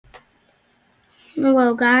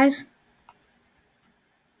Hello guys,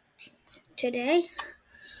 today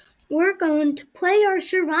we're going to play our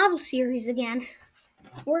survival series again.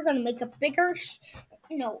 We're going to make a bigger,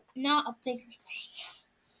 no, not a bigger thing.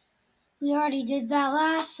 We already did that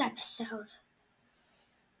last episode.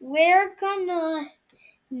 We're gonna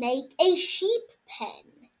make a sheep pen.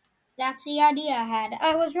 That's the idea I had.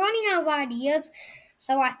 I was running out of ideas,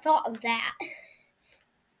 so I thought of that.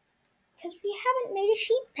 Because we haven't made a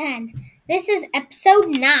sheep pen. This is episode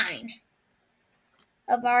 9.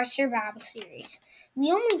 Of our survival series.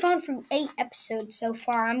 We only gone through 8 episodes so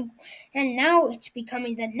far, and now it's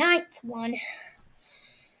becoming the 9th one.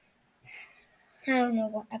 I don't know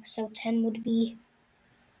what episode 10 would be.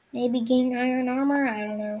 Maybe gain iron armor? I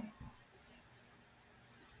don't know.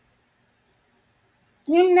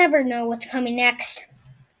 You never know what's coming next.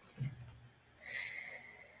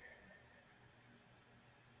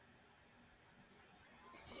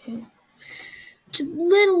 It's a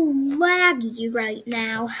little laggy right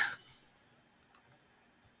now.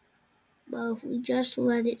 But if we just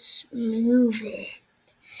let it smooth it.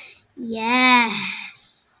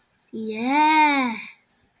 Yes.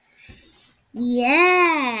 Yes.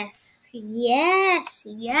 Yes. Yes.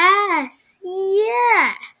 Yes.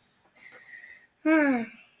 Yes. There.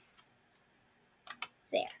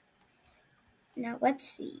 Now let's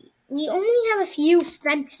see. We only have a few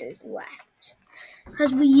fences left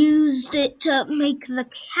because we used it to make the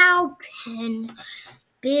cow pen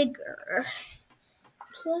bigger.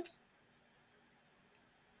 Plus,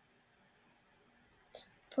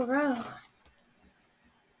 bro,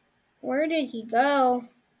 where did he go?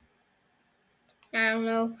 I don't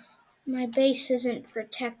know. My base isn't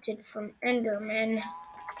protected from Endermen.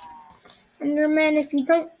 Endermen, if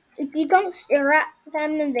you don't stare at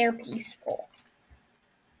them, they're peaceful.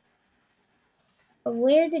 But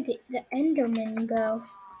where did the Enderman go?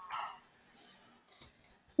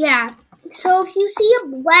 Yeah. So if you see a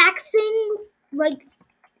black thing, like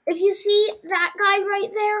if you see that guy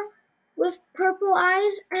right there with purple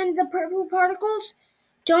eyes and the purple particles,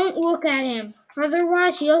 don't look at him.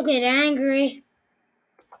 Otherwise, he'll get angry.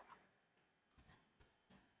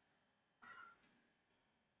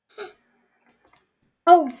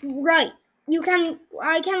 Oh, right.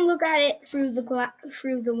 I can look at it through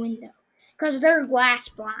the window because they're glass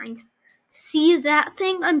blind. See that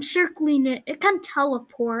thing? I'm circling it. It can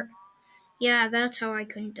teleport. Yeah, that's how I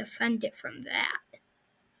can defend it from that.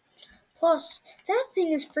 Plus, that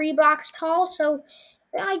thing is 3 blocks tall, so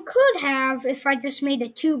I could have if I just made a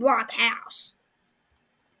 2-block house.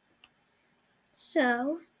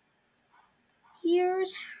 So,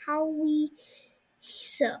 here's how we'll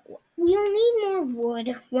need more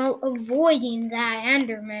wood while avoiding that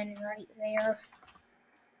Enderman right there.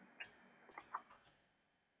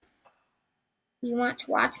 You want to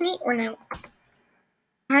watch me or no?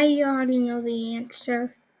 I already know the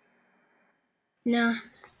answer. Nah.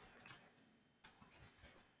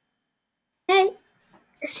 Hey,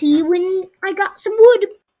 see you when I got some wood.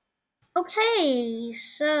 Okay,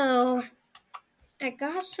 so I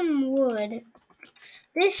got some wood.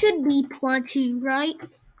 This should be plenty, right?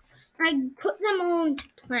 I put them all into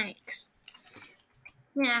planks.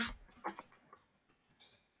 Yeah.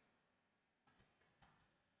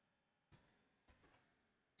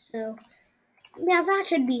 So, yeah, that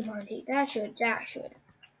should be plenty. That should.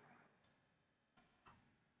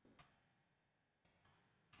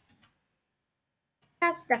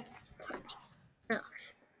 That's definitely plenty. Enough.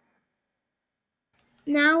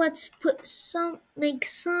 Now let's make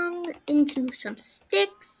some into some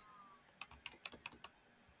sticks.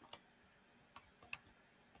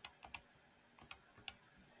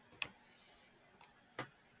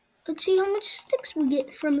 Let's see how much sticks we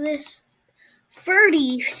get from this.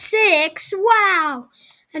 36, wow!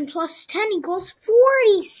 And plus 10 equals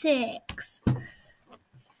 46.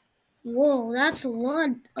 Whoa, that's a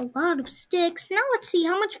lot of sticks. Now let's see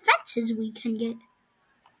how much fences we can get.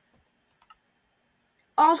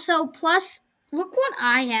 Also, plus, look what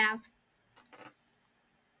I have.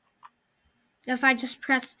 If I just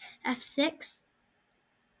press F6.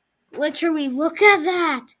 Literally, look at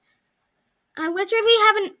that. I literally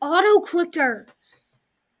have an auto clicker.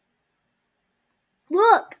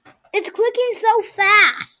 Look, it's clicking so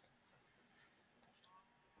fast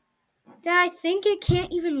that I think it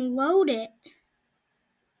can't even load it.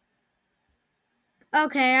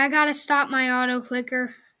 Okay, I gotta stop my auto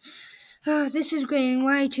clicker. This is getting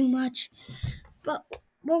way too much. But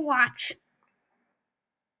we'll watch.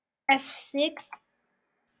 F6.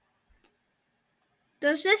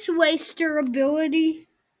 Does this waste durability?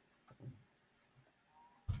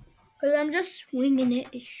 Because I'm just swinging it.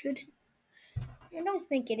 It shouldn't. I don't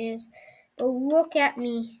think it is. But look at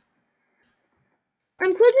me.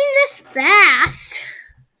 I'm clicking this fast.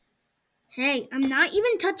 Hey, I'm not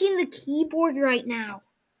even touching the keyboard right now.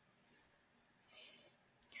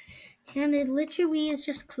 And it literally is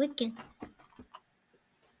just clicking.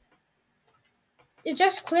 It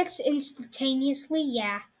just clicks instantaneously,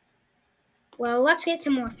 yeah. Well, let's get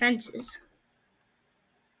some more fences.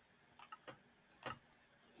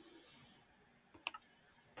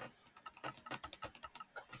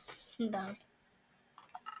 Hold on.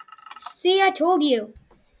 See, I told you.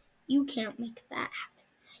 You can't make that happen.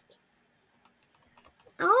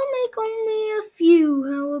 I'll make only a few,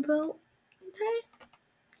 how about? Okay.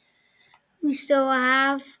 We still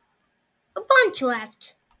have a bunch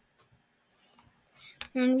left.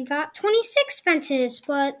 And we got 26 fences,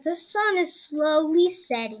 but the sun is slowly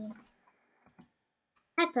setting.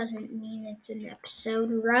 That doesn't mean it's an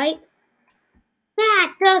episode, right?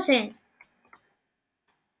 That doesn't.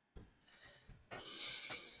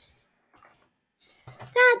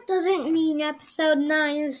 That doesn't mean episode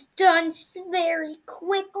 9 is done very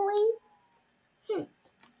quickly.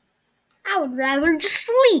 I would rather just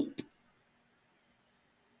sleep.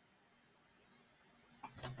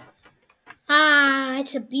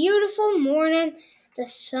 It's a beautiful morning. The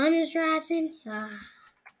sun is rising. A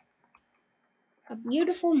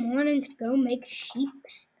beautiful morning to go make sheep.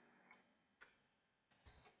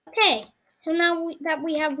 Okay, so now that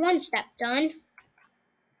we have one step done,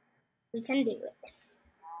 we can do it.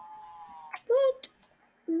 But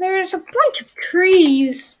there's a bunch of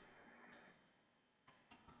trees.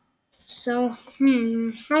 So,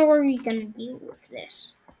 how are we gonna deal with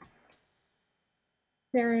this?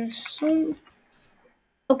 There's some...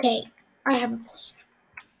 Okay, I have a plan.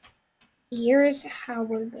 Here's how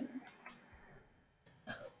we're gonna...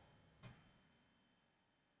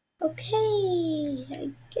 Okay, I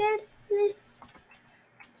guess this...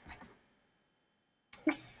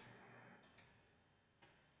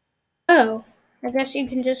 Oh, I guess you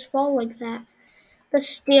can just fall like that. But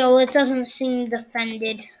still, it doesn't seem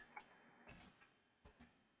defended.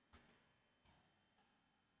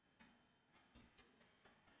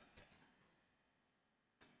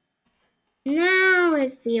 Now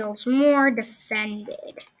it feels more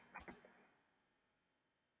defended.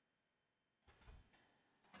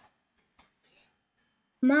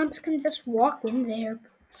 Mobs can just walk in there.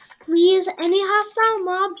 Please, any hostile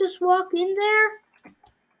mob just walk in there?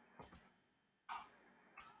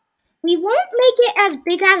 We won't make it as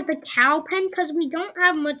big as the cow pen because we don't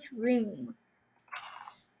have much room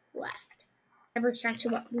left. Ever since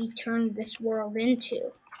what we turned this world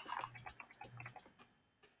into.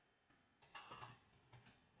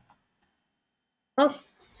 Oh.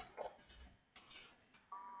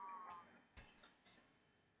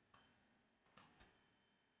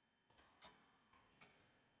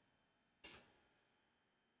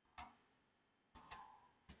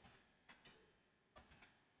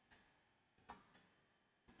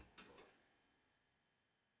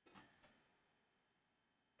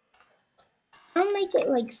 I'll make it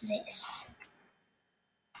like this.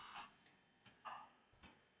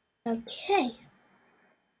 Okay.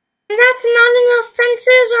 That's not enough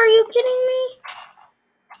fences, are you kidding me?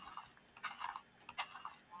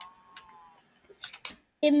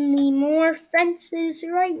 Give me more fences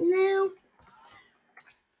right now.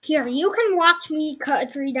 Here, you can watch me cut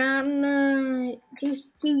a tree down. Do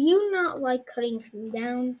you not like cutting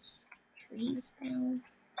trees down?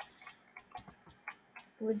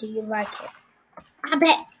 Or do you like it? I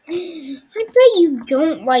bet you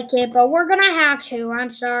don't like it, but we're gonna have to.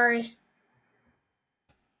 I'm sorry.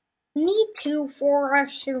 We need to for our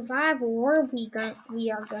survival, or we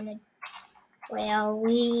are gonna. Well,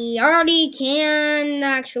 we already can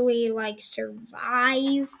actually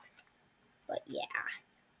survive, but yeah.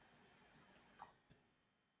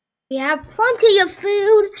 We have plenty of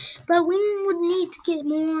food, but we would need to get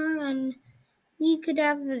more, and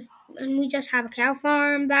we just have a cow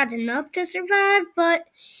farm. That's enough to survive, but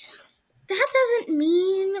that doesn't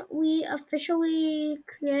mean we officially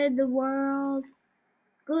created the world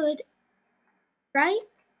good, right?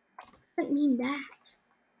 Doesn't mean that.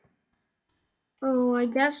 Oh, I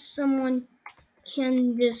guess someone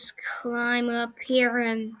can just climb up here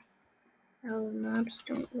and... Oh, mobs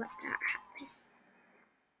don't let that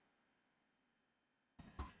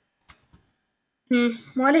happen.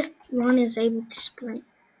 What if one is able to sprint?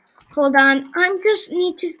 Hold on,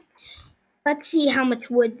 let's see how much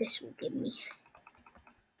wood this will give me.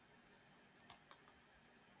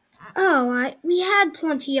 Oh, we had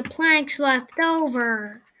plenty of planks left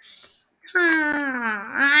over.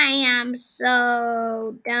 I am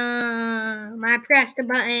so dumb. I pressed a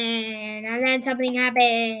button and then something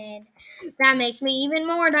happened. That makes me even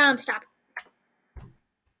more dumb. Stop.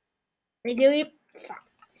 Stop.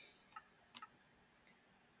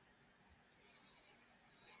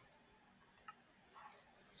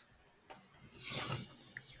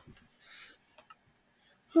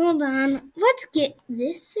 Hold on. Let's get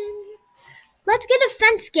this in. Let's get a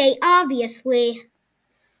fence gate, obviously.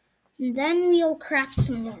 And then we'll craft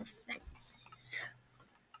some more fences.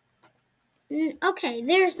 Okay,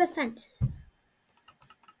 there's the fences.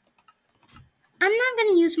 I'm not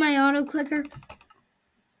going to use my auto clicker.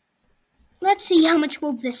 Let's see how much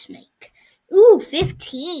will this make. Ooh,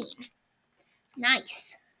 15.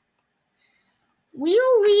 Nice.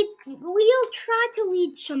 We'll try to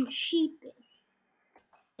lead some sheep in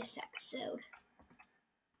this episode.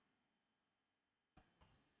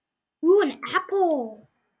 Ooh, an apple.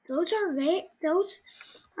 Those are rare. Those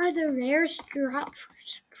are the rarest drops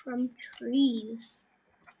from trees.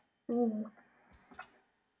 Ooh.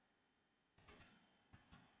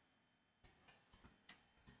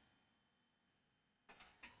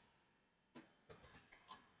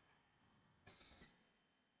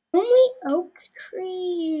 Only oak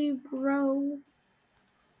tree, bro.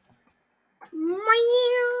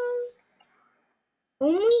 Meow.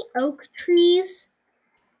 Only oak trees.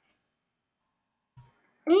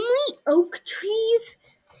 Only oak trees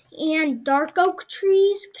and dark oak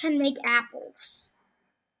trees can make apples.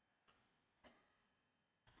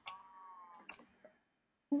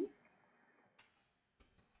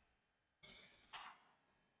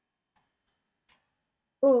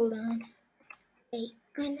 Hold on. Wait,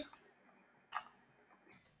 I know.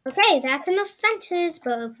 Okay, that's enough fences,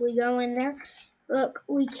 but if we go in there, look,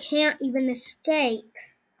 we can't even escape.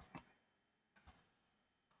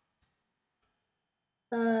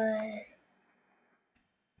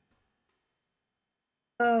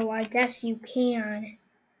 Oh, I guess you can.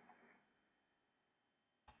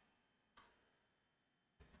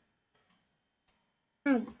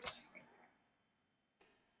 Oh.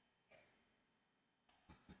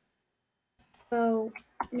 Oh,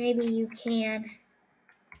 maybe you can.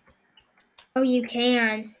 Oh, you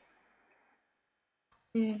can.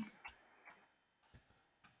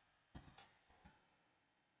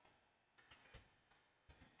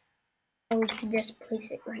 Oh, we should just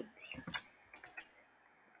place it right there.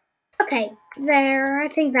 Okay, there. I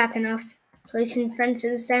think that's enough. Placing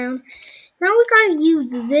fences down. Now we gotta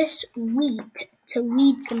use this wheat to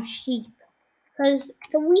lead some sheep. Because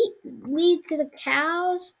the wheat leads to the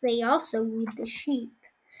cows, they also lead the sheep.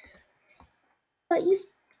 But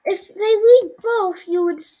if they lead both, you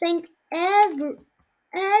would think every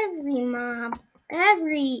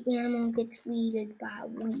animal gets leaded by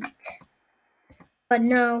wheat. But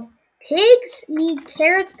no, pigs need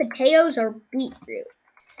carrots, potatoes, or beetroot.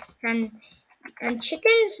 And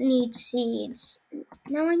chickens need seeds.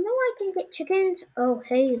 Now I know I can get chickens. Oh,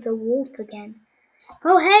 hey, the wolf again.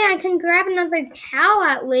 Oh, hey, I can grab another cow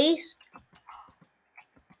at least.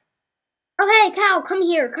 Oh, hey, cow, come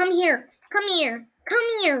here, come here, come here,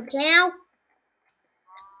 come here, cow.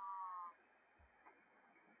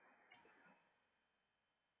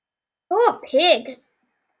 Oh, a pig.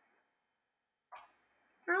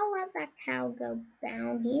 I'll let that cow go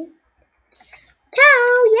down here.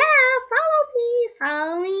 Cow, yeah,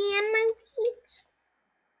 follow me and my feet.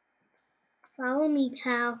 Follow me,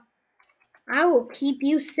 cow. I will keep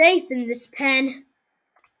you safe in this pen.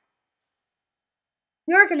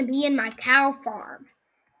 You're gonna be in my cow farm.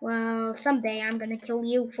 Well, someday I'm gonna kill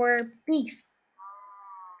you for beef.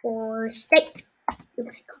 Or steak, you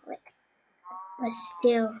might call it. But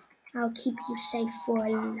still, I'll keep you safe for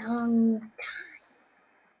a long time.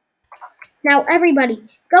 Now, everybody,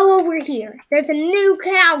 go over here. There's a new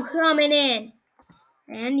cow coming in.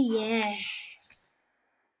 And yes.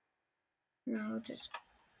 Now, just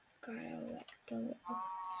gotta let go of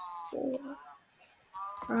 4.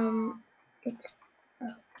 It's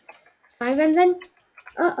 5 and then,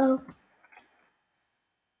 uh-oh.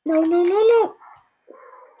 No.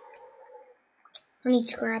 I need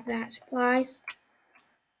to grab that supplies.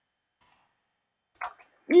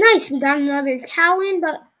 Nice, we got another cow in,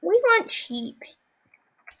 but we want sheep.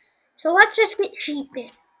 So let's just get sheep in.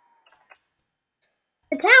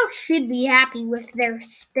 The cows should be happy with their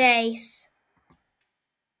space.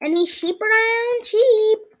 Any sheep around?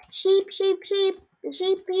 Sheep. Sheepy.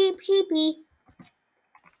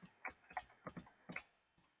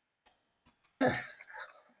 Ugh.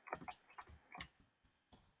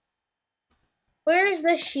 Where's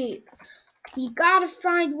the sheep? We gotta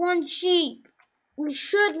find one sheep. We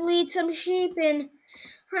should lead some sheep in.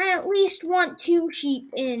 I at least want 2 sheep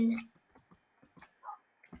in.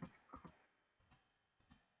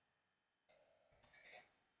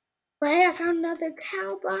 Wait, I found another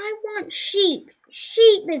cow, but I want sheep.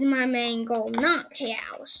 Sheep is my main goal, not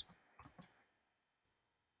cows.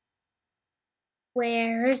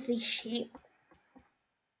 Where's the sheep?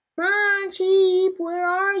 Come on, sheep, where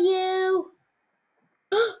are you?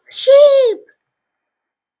 Sheep!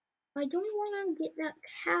 I don't want to get that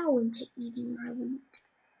cow into eating my wheat.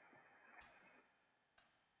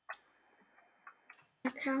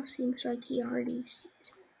 That cow seems like he already sees me.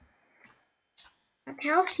 That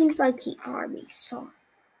cow seems like he already saw me.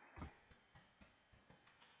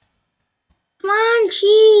 Come on,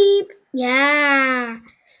 sheep! Yeah.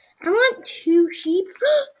 I want 2 sheep.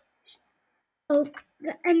 Oh,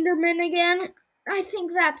 the Enderman again. I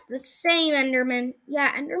think that's the same Enderman.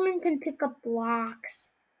 Yeah, Enderman can pick up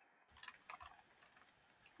blocks.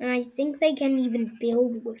 And I think they can even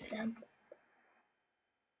build with them.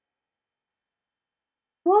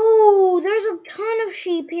 Whoa, there's a ton of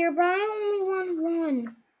sheep here, but I only want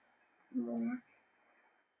 1 more.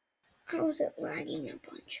 How is it lagging a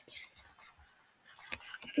bunch again?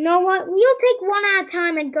 You know what? We'll take 1 at a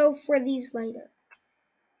time and go for these later.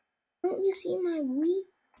 Don't you see my wheat?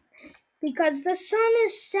 Because the sun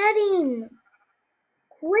is setting.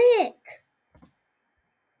 Quick.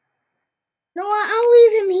 No, I'll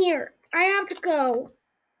leave him here. I have to go.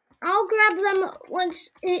 I'll grab them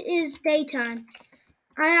once it is daytime.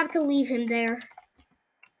 I have to leave him there.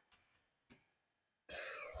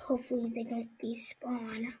 Hopefully they don't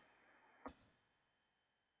despawn.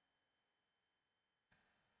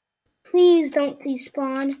 Please don't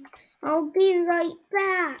despawn. I'll be right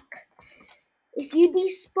back. If you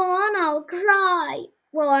despawn, I'll cry.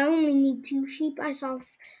 Well, I only need 2 sheep. I saw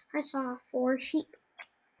 4 sheep.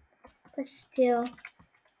 But still,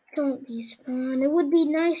 don't despawn. It would be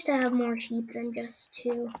nice to have more sheep than just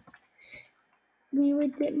 2. We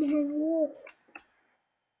would get more wool.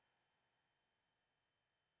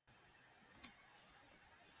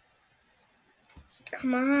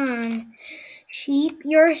 Come on, sheep.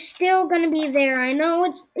 You're still gonna be there. I know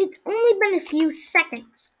it's only been a few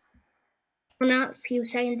seconds. Well, not a few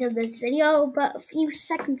seconds of this video, but a few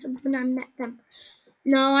seconds of when I met them.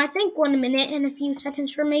 No, I think 1 minute and a few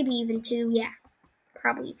seconds, or maybe even 2. Yeah,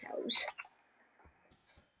 probably those.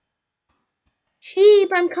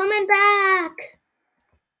 Sheep, I'm coming back.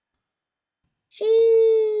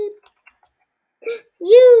 Sheep.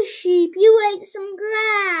 You sheep, you ate some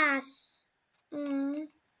grass. Don't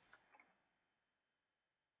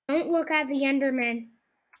look at the Enderman.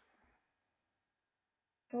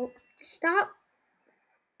 Oh, stop.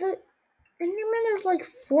 The Enderman is like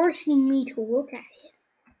forcing me to look at him.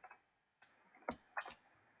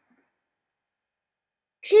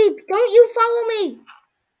 Sheep, don't you follow me.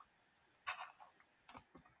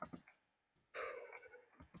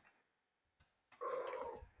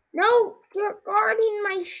 No, you're guarding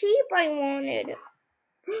my sheep I wanted.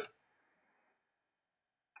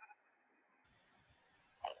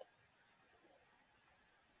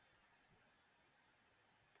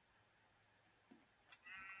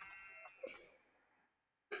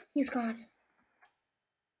 He's gone.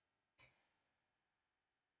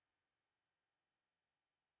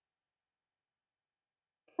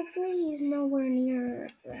 Hopefully he's nowhere near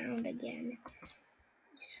around again.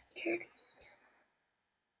 He's scared.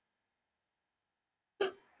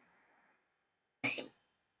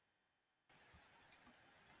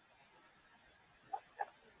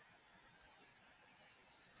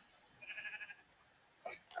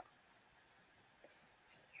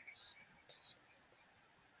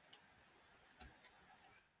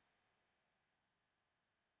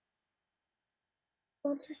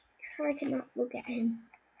 I'll just try to not look at him.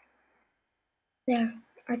 There.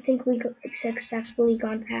 I think we successfully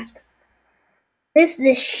gone past. With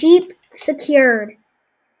the sheep secured.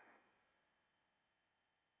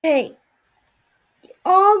 Hey,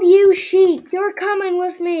 all you sheep, you're coming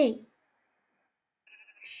with me.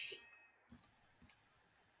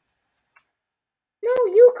 No,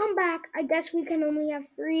 you come back. I guess we can only have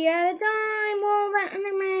 3 at a time. Well, that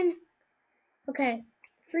Enderman. Okay,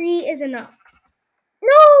 3 is enough.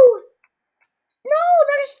 No! No,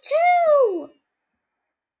 there's 2!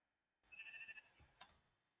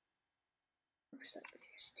 Looks like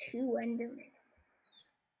there's 2 Endermen.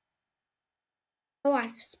 Oh,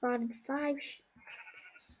 I've spotted 5 sheep.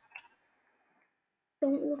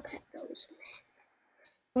 Don't look at those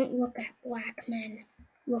men. Don't look at black men.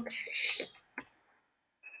 Look at sheep.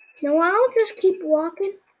 No, I'll just keep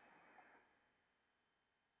walking.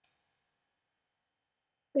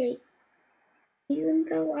 Wait. Even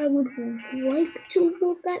though I would like to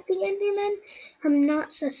look at the Enderman, I'm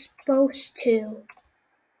not supposed to.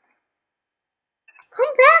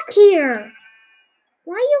 Come back here!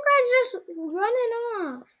 Why are you guys just running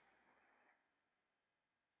off?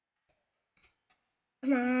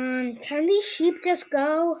 Come on, can these sheep just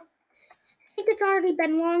go? I think it's already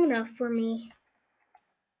been long enough for me.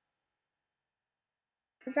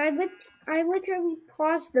 Because I literally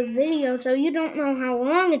paused the video, so you don't know how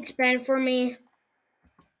long it's been for me.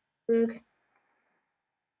 Luke.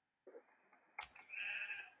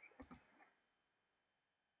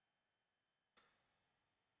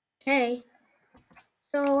 Okay.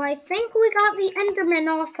 So I think we got the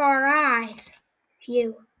Enderman off our eyes.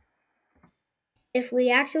 Phew. If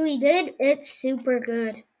we actually did, it's super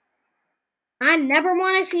good. I never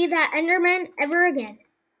want to see that Enderman ever again.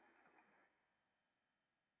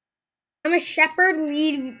 I'm a shepherd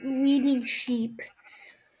leading sheep.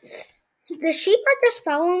 The sheep are just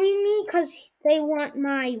following me because they want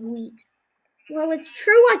my wheat. Well, it's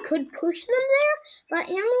true I could push them there, but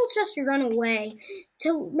animals just run away.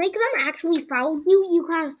 To make them actually follow you, you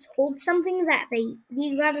gotta hold something that they eat.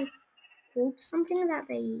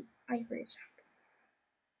 I heard.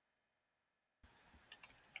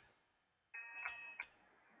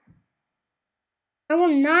 I will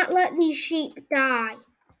not let these sheep die.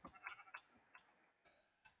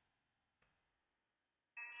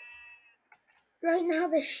 Right now,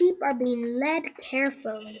 the sheep are being led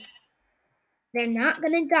carefully. They're not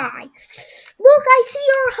gonna die. Look, I see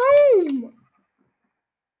our home!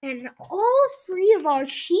 And all 3 of our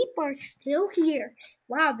sheep are still here.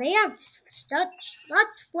 Wow, they have such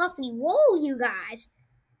fluffy wool, you guys.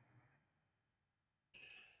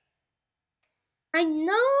 I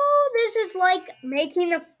know this is like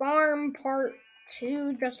making a farm part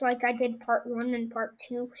 2, just like I did part 1 and part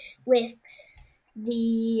 2 with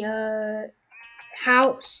the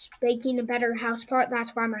house, making a better house part.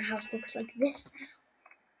 That's why my house looks like this now,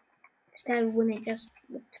 instead of when it just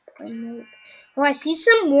looked plain old. Oh, I see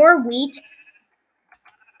some more wheat.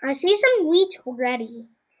 I see some wheat already.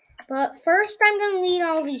 But first I'm going to lead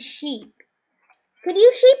all these sheep. Could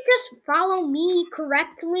you sheep just follow me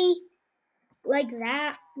correctly? Like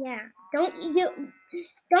that? Yeah. Don't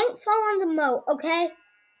fall on the moat, okay?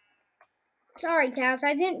 Sorry, cows.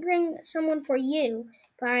 I didn't bring someone for you,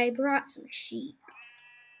 but I brought some sheep.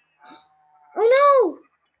 Oh,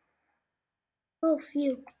 no! Oh,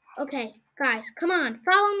 phew. Okay, guys, come on.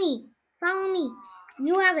 Follow me. Follow me.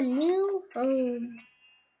 You have a new home.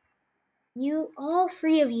 All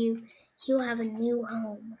 3 of you, you have a new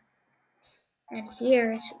home. And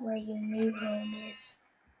here's where your new home is.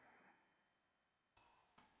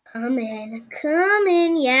 Come in.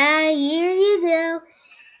 Yeah, here you go.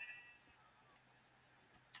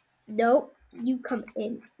 Nope, you come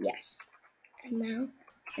in. Yes. And now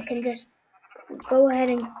I can just go ahead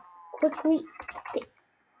and quickly.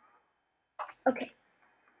 Okay.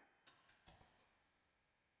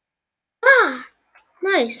 Ah,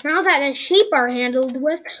 nice. Now that the sheep are handled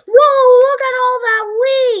with. Whoa! Look at all that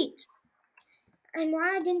wheat. And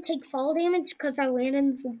why I didn't take fall damage because I landed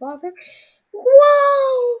in the water.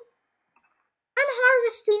 Whoa! I'm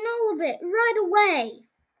harvesting all of it right away.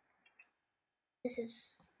 This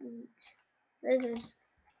is sweet.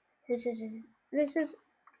 This is.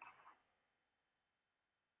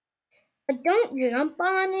 But don't jump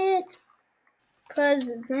on it,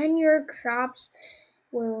 because then your crops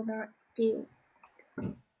will not do.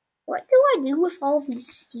 What do I do with all these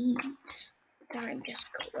seeds that I'm just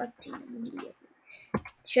collecting immediately?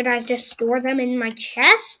 Should I just store them in my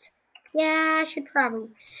chest? Yeah, I should probably.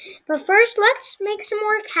 But first, let's make some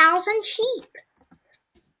more cows and sheep.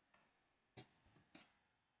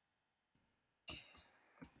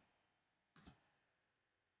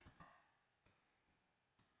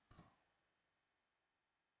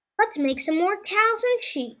 Let's make some more cows and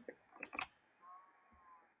sheep.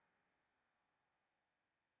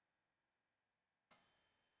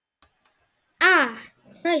 Ah,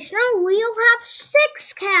 nice. Now we'll have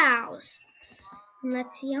 6 cows.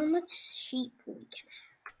 Let's see how much sheep we can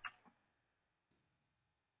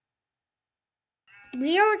have.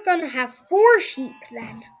 We are going to have 4 sheep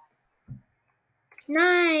then.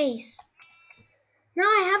 Nice. Now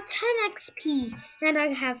I have 10 XP and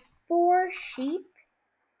I have 4 sheep.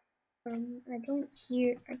 I don't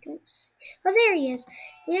see. Oh, there he is.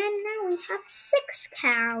 And now we have 6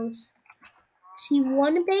 cows. See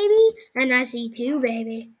 1 baby and I see 2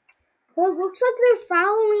 baby. Well, it looks like they're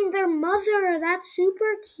following their mother. That's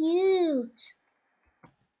super cute.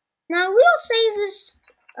 Now we'll save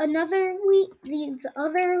these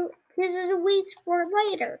other pieces of wheat for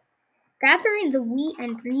later. Gathering the wheat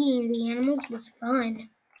and breeding the animals was fun.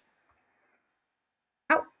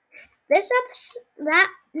 Oh,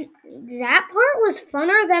 that part was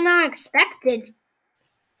funner than I expected.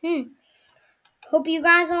 Hope you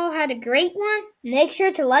guys all had a great one. Make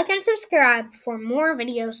sure to like and subscribe for more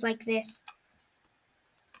videos like this.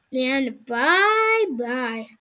 And bye-bye.